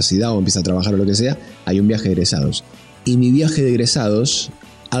va a la universidad o empieza a trabajar o lo que sea, hay un viaje de egresados. Y mi viaje de egresados,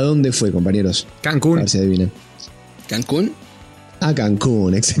 ¿a dónde fue, compañeros? Cancún. A ver si adivinan. ¿Cancún? A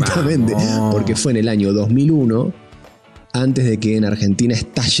Cancún, exactamente. Vamos. Porque fue en el año 2001, antes de que en Argentina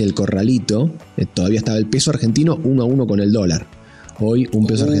estalle el corralito. Todavía estaba el peso argentino 1-1 con el dólar. Hoy un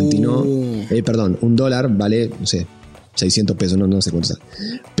peso argentino, un dólar vale, no sé, 600 pesos, no sé cuánto sale.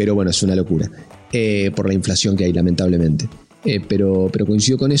 Pero bueno, es una locura. Por la inflación que hay, lamentablemente. Pero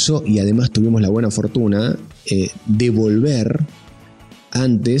coincidió con eso y además tuvimos la buena fortuna de volver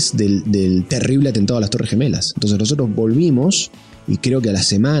antes del terrible atentado a las Torres Gemelas. Entonces nosotros volvimos y creo que a la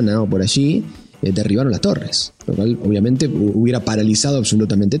semana o por allí derribaron las torres, lo cual obviamente hubiera paralizado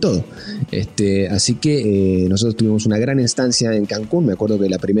absolutamente todo. Así que nosotros tuvimos una gran instancia en Cancún. Me acuerdo que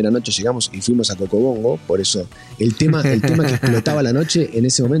la primera noche llegamos y fuimos a Cocobongo. Por eso el tema que explotaba la noche en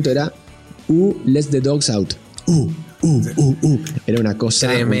ese momento era let the dogs out. Era una cosa,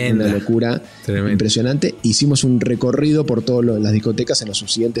 tremenda, una locura impresionante. Hicimos un recorrido por todas las discotecas en los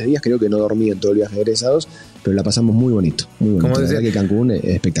siguientes días. Creo que no dormí en todo el viaje de egresados, pero la pasamos muy bonito. Muy bonito. La verdad que Cancún es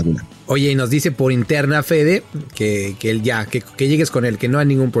espectacular. Oye, y nos dice por interna Fede que él que llegues con él, que no hay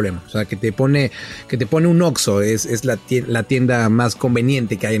ningún problema. O sea, que te pone un Oxxo, es la tienda más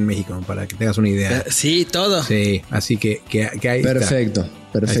conveniente que hay en México, para que tengas una idea. Sí, todo. Sí, así que ahí perfecto. Está.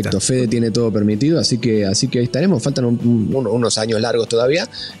 Perfecto, Fede tiene todo permitido, así que ahí estaremos. Faltan unos años largos todavía,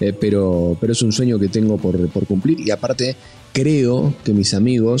 pero es un sueño que tengo por cumplir. Y aparte creo que mis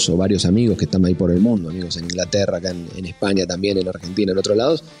amigos, o varios amigos que están ahí por el mundo, amigos en Inglaterra, acá en España también, en Argentina, en otros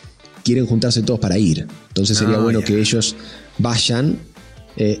lados, quieren juntarse todos para ir. Entonces sería bueno que ellos vayan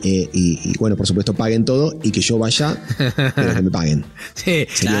y bueno, por supuesto paguen todo y que yo vaya, pero que me paguen. Sí,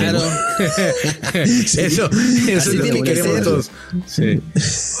 claro. Sí. Eso es lo que queremos todos. Sí.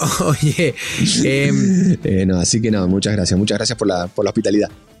 Oye, así que nada, muchas gracias por la hospitalidad.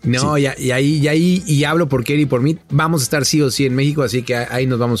 No, sí. y ahí hablo por Kerry y por mí. Vamos a estar sí o sí en México, así que ahí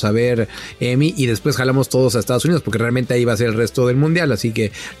nos vamos a ver, Emi, y después jalamos todos a Estados Unidos, porque realmente ahí va a ser el resto del mundial, así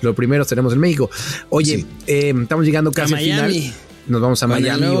que lo primero estaremos en México. Oye, sí. Estamos llegando casi al final. Nos vamos a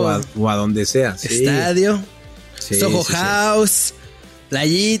Miami o a donde sea. Estadio, sí, Soho House,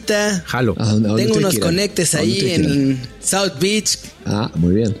 playita. Jalo. Tengo unos conectes ahí en South Beach.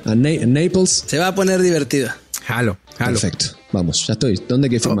 Muy bien. ¿En Naples? Se va a poner divertido. Jalo. Perfecto. Vamos, ya estoy. ¿Dónde hay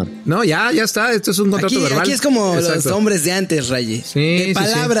que firmar? No, ya está. Esto es un contrato verbal. Aquí es como los hombres de antes, Raggi. Sí, de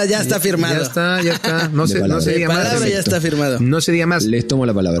palabra ya está firmado. Ya está. No se diga más. De palabra ya está firmado. No se diga más. Les tomo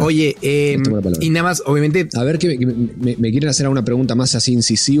la palabra. Oye, y nada más, obviamente. A ver, ¿me quieren hacer alguna pregunta más así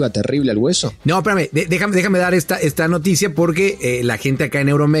incisiva, terrible al hueso? No, espérame. Déjame dar esta noticia, porque la gente acá en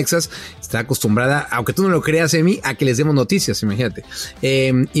Euromexas está acostumbrada, aunque tú no lo creas, Emi, a que les demos noticias, imagínate.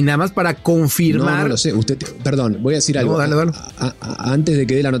 Y nada más para confirmar. No lo sé. Perdón, voy a decir algo. Dale. Antes de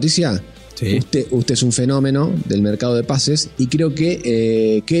que dé la noticia, sí. Usted es un fenómeno del mercado de pases y creo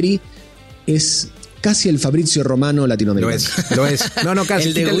que Kerry es casi el Fabrizio Romano latinoamericano. Lo es. No, casi.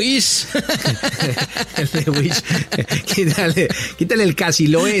 El de Wish. El de Wish. Quítale el casi.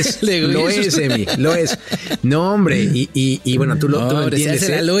 Lo es, Emi. Lo es. No, hombre. Y bueno, tú lo entiendes. Se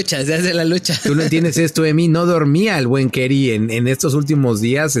hace la lucha. Tú lo entiendes esto, Emi. No dormía el buen Kerry en estos últimos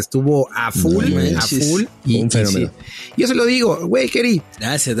días. Estuvo a full. Y un fenómeno. Sí. Yo se lo digo, güey, Kerry.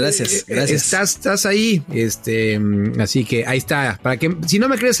 Gracias. Estás ahí. Así que ahí está. Para que, si no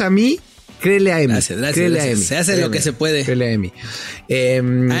me crees a mí, créele a Emi. Gracias. Créele a Emi. Se hace lo que se puede. Créele a Emi.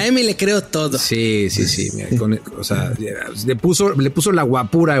 A Emi le creo todo. Sí. Mira, o sea, le puso la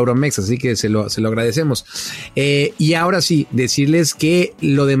guapura a Euromex, así que se lo agradecemos. Y ahora sí, decirles que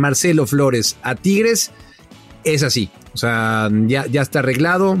lo de Marcelo Flores a Tigres es así. O sea, ya está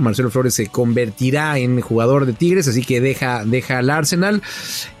arreglado. Marcelo Flores se convertirá en jugador de Tigres, así que deja al Arsenal.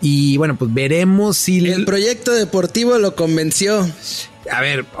 Y bueno, pues veremos si el proyecto deportivo lo convenció. A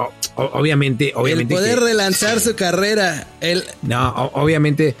ver, obviamente. El poder relanzar su carrera.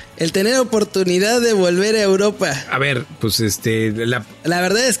 Obviamente. El tener oportunidad de volver a Europa. A ver, pues la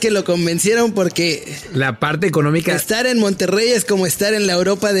verdad es que lo convencieron porque la parte económica. Estar en Monterrey es como estar en la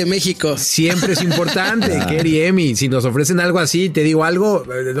Europa de México. Siempre es importante, Kerry, Emi. Si nos ofrecen algo así, te digo algo.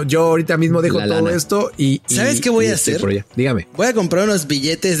 Yo ahorita mismo dejo todo esto y. ¿Sabes qué voy a hacer? Por allá. Dígame. Voy a comprar unos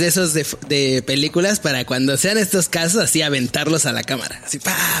billetes de esos de películas para cuando sean estos casos, así aventarlos a la cámara. Así,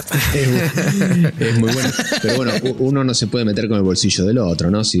 Es muy bueno. Pero bueno, uno no se puede meter con el bolsillo del otro,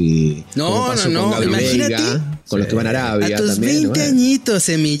 ¿no? No. Imagínate. Con los que van a Arabia. A tus también, 20 añitos,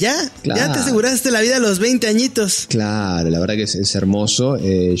 Emi, ya te aseguraste la vida a los 20 añitos. Claro, la verdad que es hermoso.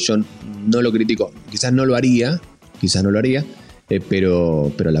 Yo no lo critico. Quizás no lo haría.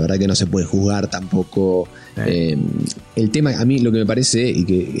 Pero la verdad que no se puede juzgar tampoco. El tema, a mí lo que me parece, y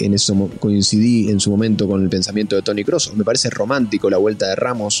que en eso coincidí en su momento con el pensamiento de Toni Kroos, me parece romántico la vuelta de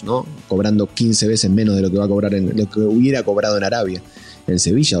Ramos, ¿no? Cobrando 15 veces menos de lo que va a cobrar lo que hubiera cobrado en Arabia, en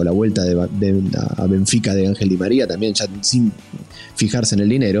Sevilla, o la vuelta a Benfica de Ángel Di María, también ya sin fijarse en el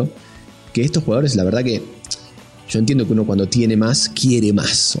dinero. Que estos jugadores, la verdad que yo entiendo que uno cuando tiene más, quiere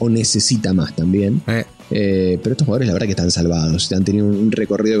más o necesita más también. Pero estos jugadores la verdad que están salvados, han tenido un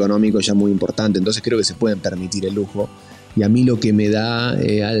recorrido económico ya muy importante, entonces creo que se pueden permitir el lujo. Y a mí lo que me da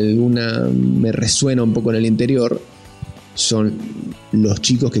me resuena un poco en el interior son los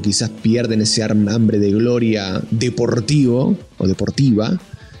chicos que quizás pierden ese hambre de gloria deportivo o deportiva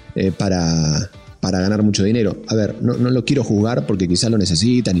para ganar mucho dinero. A ver, no lo quiero juzgar porque quizás lo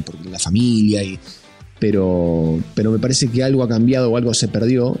necesitan y por la familia, pero me parece que algo ha cambiado o algo se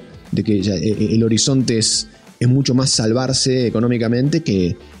perdió, de que ya el horizonte es mucho más salvarse económicamente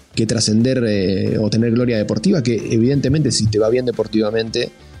que trascender o tener gloria deportiva, que evidentemente si te va bien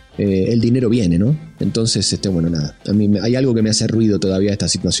deportivamente, el dinero viene, ¿no? Entonces, bueno, nada, a mí hay algo que me hace ruido todavía esta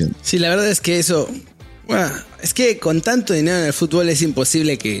situación. Sí, la verdad es que eso... Bueno, es que con tanto dinero en el fútbol es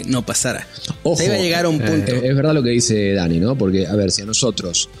imposible que no pasara. Ojo, se iba a llegar a un punto. Es verdad lo que dice Dani, ¿no? Porque, a ver, si a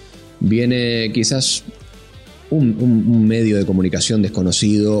nosotros viene quizás un medio de comunicación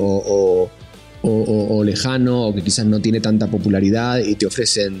desconocido o lejano, o que quizás no tiene tanta popularidad y te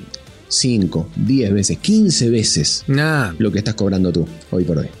ofrecen 5, 10 veces, 15 veces lo que estás cobrando tú hoy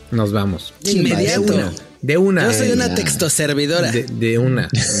por hoy. Nos vamos. De inmediato. De una. Yo soy una textoservidora. De una.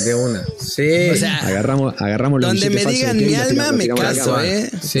 Sí. O sea, agarramos los donde me digan mi alma me caso,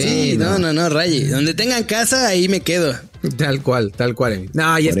 Sí, no, Raggi. Donde tengan casa, ahí me quedo. Tal cual.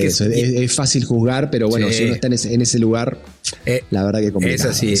 No, y es que es fácil juzgar, pero bueno, si uno está en ese lugar, la verdad que es complicado.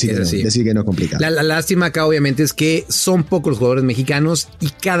 Es así. Decir que no es complicado. La lástima acá obviamente es que son pocos los jugadores mexicanos y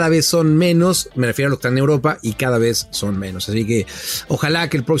cada vez son menos, me refiero a los que están en Europa, y cada vez son menos. Así que ojalá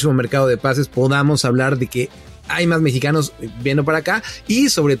que el próximo mercado de pases podamos hablar de que hay más mexicanos viendo para acá y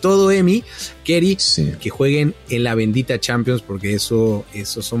sobre todo Kerry, que jueguen en la bendita Champions, porque eso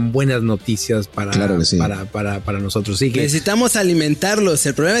son buenas noticias para nosotros. Sí, que necesitamos alimentarlos.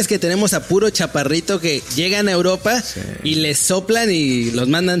 El problema es que tenemos a puro chaparrito que llegan a Europa y les soplan y los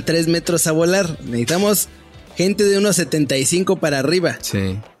mandan 3 metros a volar. Necesitamos gente de unos 75 para arriba.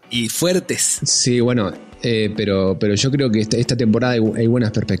 Sí. Y fuertes. Sí, bueno, pero yo creo que esta temporada hay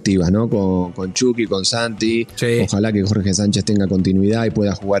buenas perspectivas, ¿no? Con Chucky, con Santi. Sí. Ojalá que Jorge Sánchez tenga continuidad y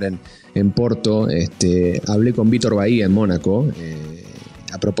pueda jugar en Porto. Hablé con Víctor Bahía en Mónaco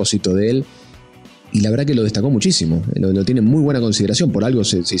a propósito de él. Y la verdad que lo destacó muchísimo. Lo tiene en muy buena consideración. Por algo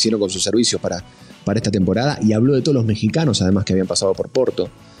se hicieron con sus servicios para esta temporada. Y habló de todos los mexicanos, además, que habían pasado por Porto.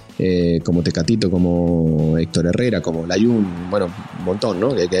 Como Tecatito, como Héctor Herrera, como Layún, bueno, un montón,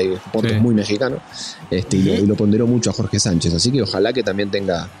 ¿no? Que hay puntos muy mexicanos, y lo ponderó mucho a Jorge Sánchez, así que ojalá que también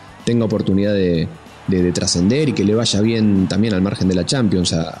tenga oportunidad de trascender y que le vaya bien también al margen de la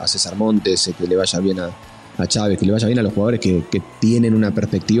Champions, a César Montes, que le vaya bien a Chávez, que le vaya bien a los jugadores que tienen una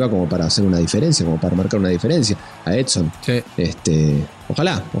perspectiva como para hacer una diferencia, como para marcar una diferencia, a Edson. Sí.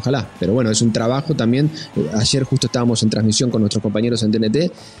 Ojalá, pero bueno, es un trabajo también. Ayer justo estábamos en transmisión con nuestros compañeros en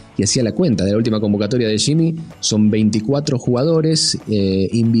TNT y hacía la cuenta de la última convocatoria de Jimmy, son 24 jugadores,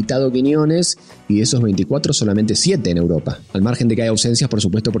 invitado Quiñones, y de esos 24 solamente 7 en Europa, al margen de que hay ausencias, por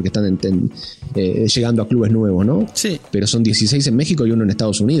supuesto, porque están llegando a clubes nuevos, ¿no? Sí. Pero son 16 en México y uno en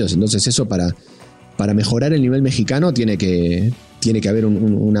Estados Unidos, entonces eso para mejorar el nivel mexicano tiene que haber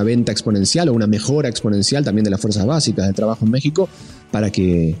una venta exponencial o una mejora exponencial también de las fuerzas básicas del trabajo en México para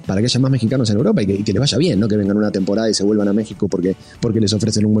que haya más mexicanos en Europa y que les vaya bien, ¿no? Que vengan una temporada y se vuelvan a México porque les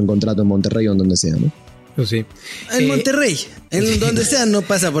ofrecen un buen contrato en Monterrey o en donde sea, ¿no? Pues sí. En Monterrey, en donde sea no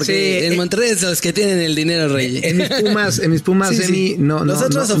pasa, porque en Monterrey es los que tienen el dinero, Rey. En mis Pumas, sí.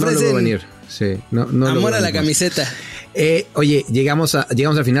 Nosotros ofrecen logro venir. Sí, no amor a la camiseta. Oye, llegamos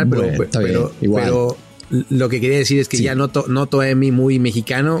al final, pero lo que quería decir es que ya noto a Emi muy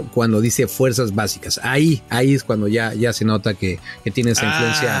mexicano cuando dice fuerzas básicas. Ahí es cuando ya se nota que tiene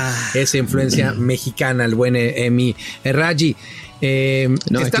esa influencia mexicana, el buen Emi Raggi.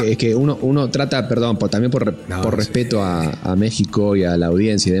 Es que uno trata, perdón, también por respeto a México y a la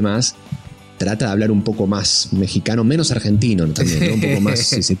audiencia y demás, trata de hablar un poco más mexicano, menos argentino también, ¿no? Un poco más,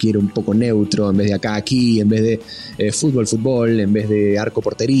 si se quiere, un poco neutro, en vez de aquí, en vez de fútbol, en vez de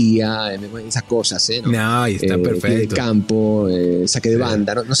arco-portería, esas cosas, ¿no? No, y está perfecto. Pie de campo, saque de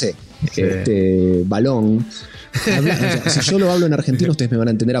banda, no sé, balón. Si yo lo hablo en argentino, ustedes me van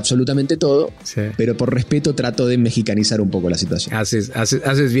a entender absolutamente todo, pero por respeto trato de mexicanizar un poco la situación. Haces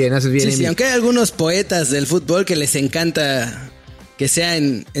bien. Sí, aunque hay algunos poetas del fútbol que les encanta que sea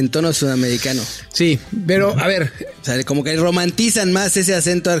en tono sudamericano. Sí, pero a ver. O sea, como que romantizan más ese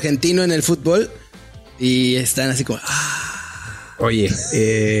acento argentino en el fútbol y están así como... Oye,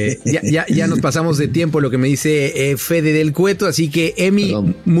 ya nos pasamos de tiempo, lo que me dice Fede del Cueto, así que Emi,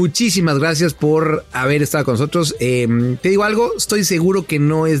 muchísimas gracias por haber estado con nosotros. Te digo algo, estoy seguro que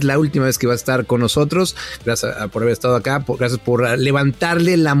no es la última vez que va a estar con nosotros. Gracias por haber estado acá, gracias por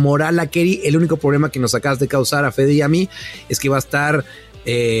levantarle la moral a Kerry. El único problema que nos acabas de causar a Fede y a mí es que va a estar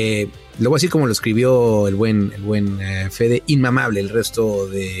Lo voy a decir como lo escribió el buen Fede, inmamable el resto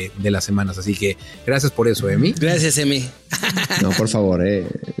de las semanas. Así que gracias por eso, Emi. Gracias, Emi. No, por favor.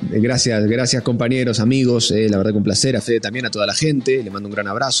 Gracias compañeros, amigos. La verdad que un placer. A Fede también, a toda la gente. Le mando un gran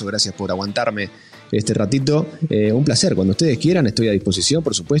abrazo. Gracias por aguantarme este ratito. Un placer. Cuando ustedes quieran, estoy a disposición,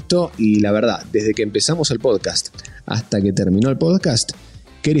 por supuesto. Y la verdad, desde que empezamos el podcast hasta que terminó el podcast,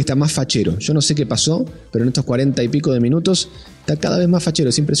 Kerry está más fachero. Yo no sé qué pasó, pero en estos 40 y pico de minutos está cada vez más fachero.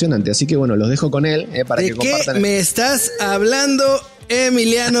 Es impresionante. Así que bueno, los dejo con él para que compartan. ¿De qué me estás hablando,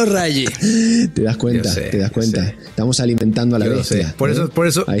 Emiliano Raggi? ¿Te das cuenta? Sé, ¿Te das cuenta? Estamos alimentando a la bestia. Sé. Por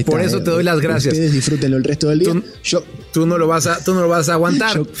eso te doy las gracias. Ustedes disfrútenlo el resto del día. Tú no lo vas a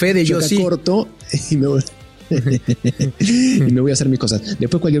aguantar. Fede, yo sí. Corto y me voy. Y me voy a hacer mis cosas.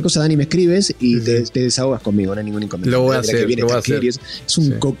 Después cualquier cosa, Dani, me escribes y te desahogas conmigo, no hay ningún inconveniente. Lo voy a hacer. Es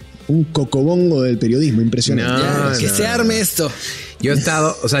un cocobongo del periodismo, impresionante. Se arme esto. Yo he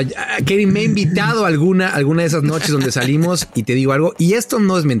estado, Kerry me ha invitado a alguna de esas noches donde salimos y te digo algo, y esto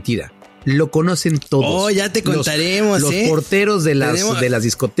no es mentira. Lo conocen todos. Oh, ya te contaremos, los porteros de las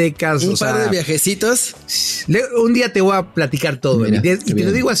discotecas. Un par de viajecitos. Un día te voy a platicar todo. Mira, y te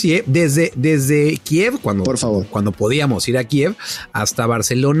lo digo así, desde Kiev, por favor, cuando podíamos ir a Kiev, hasta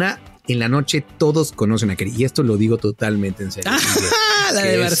Barcelona, en la noche todos conocen a Kerry. Y esto lo digo totalmente en serio. La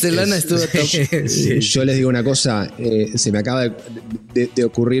de Barcelona estuvo top. Sí. Yo les digo una cosa, se me acaba de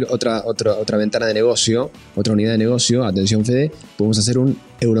ocurrir otra ventana de negocio, otra unidad de negocio. Atención, Fede, podemos hacer un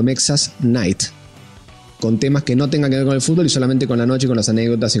Euromexas Night con temas que no tengan que ver con el fútbol y solamente con la noche, con las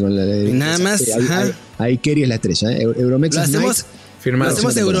anécdotas y con la... Nada más. Ahí Kerry es la estrella, Euromexas Night. Firmado. Lo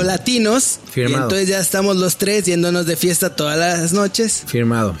hacemos Eurolatinos. Firmado. Y entonces ya estamos los tres yéndonos de fiesta todas las noches.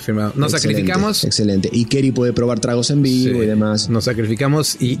 Firmado. Nos sacrificamos. Excelente. Y Kerry puede probar tragos en vivo y demás. Nos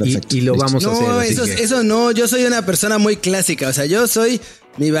sacrificamos y lo vamos a hacer. Eso no. Yo soy una persona muy clásica. O sea, yo soy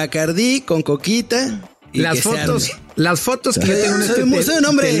mi Bacardí con coquita. Las fotos que tengo soy un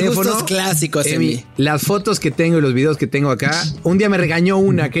hombre de gustos clásicos, Emi. Las fotos que tengo y los videos que tengo acá. Un día me regañó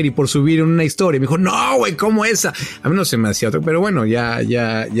Kerry por subir una historia. Me dijo, no, güey, ¿cómo esa? A mí no se me hacía otro, pero bueno, ya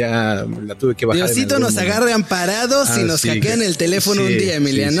la tuve que bajar. Diosito nos agarre amparados y nos hackean el teléfono un día,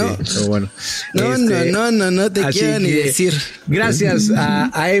 Emiliano. Sí, pero bueno. No te quiero ni decir. Gracias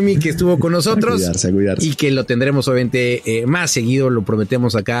a Emi que estuvo con nosotros. A cuidarse. Y que lo tendremos obviamente más seguido, lo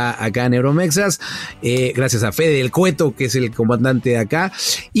prometemos acá en Euromexas. Gracias a Fede del Cueto, que es el comandante de acá.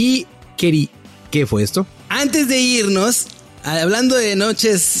 Y Kerry, ¿qué fue esto? Antes de irnos, hablando de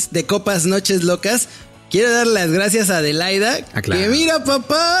noches, de copas, noches locas, quiero dar las gracias a Adelaida. Claro. Que mira,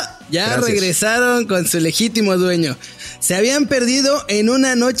 papá, regresaron con su legítimo dueño. Se habían perdido en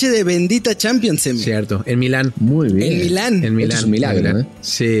una noche de bendita Champions, Emi. Cierto, en Milán. Muy bien. En Milán. Esto es un milagro, ¿eh?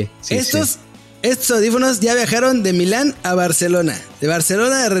 Sí. Estos audífonos ya viajaron de Milán a Barcelona. De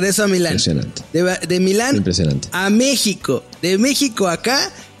Barcelona de regreso a Milán. Impresionante. De Milán a México. De México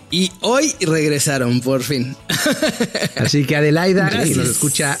acá. Y hoy regresaron, por fin. Así que Adelaida, que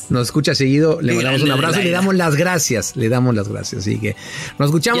nos escucha seguido, le mandamos un abrazo y le damos las gracias. Así que nos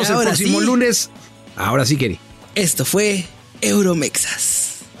escuchamos el próximo lunes. Ahora sí, Kerry. Esto fue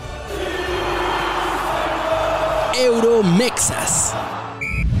Euromexas. Euromexas.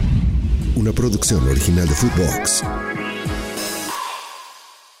 Una producción original de Footbox.